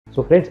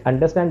So friends,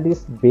 understand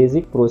this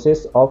basic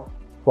process of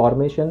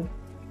formation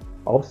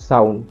of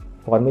sound,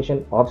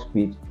 formation of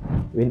speech.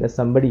 When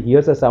somebody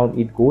hears a sound,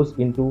 it goes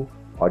into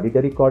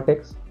auditory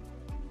cortex.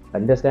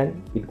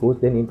 Understand, it goes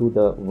then into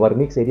the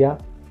Wernicke's area,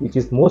 which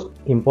is most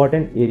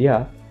important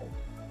area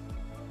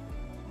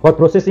for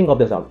processing of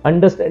the sound,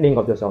 understanding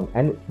of the sound,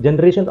 and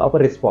generation of a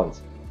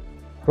response.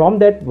 From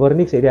that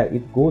Wernicke's area,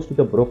 it goes to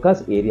the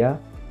Broca's area,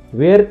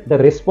 where the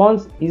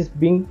response is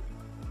being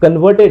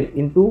converted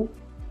into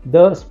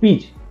the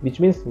speech, which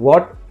means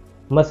what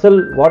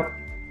muscle, what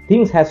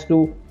things has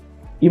to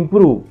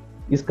improve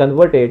is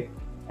converted,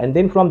 and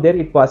then from there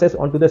it passes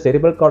on to the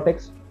cerebral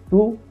cortex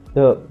to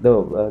the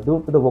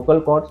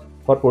vocal cords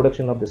for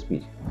production of the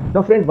speech.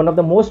 Now friends, one of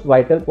the most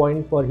vital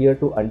point for here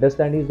to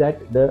understand is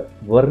that the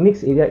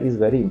Wernicke's area is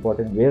very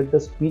important, where the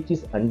speech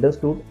is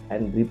understood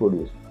and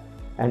reproduced.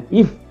 And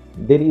if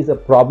there is a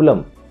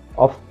problem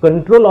of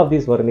control of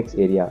this Wernicke's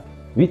area,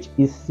 which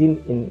is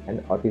seen in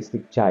an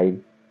autistic child,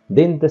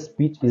 then the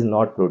speech is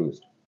not produced.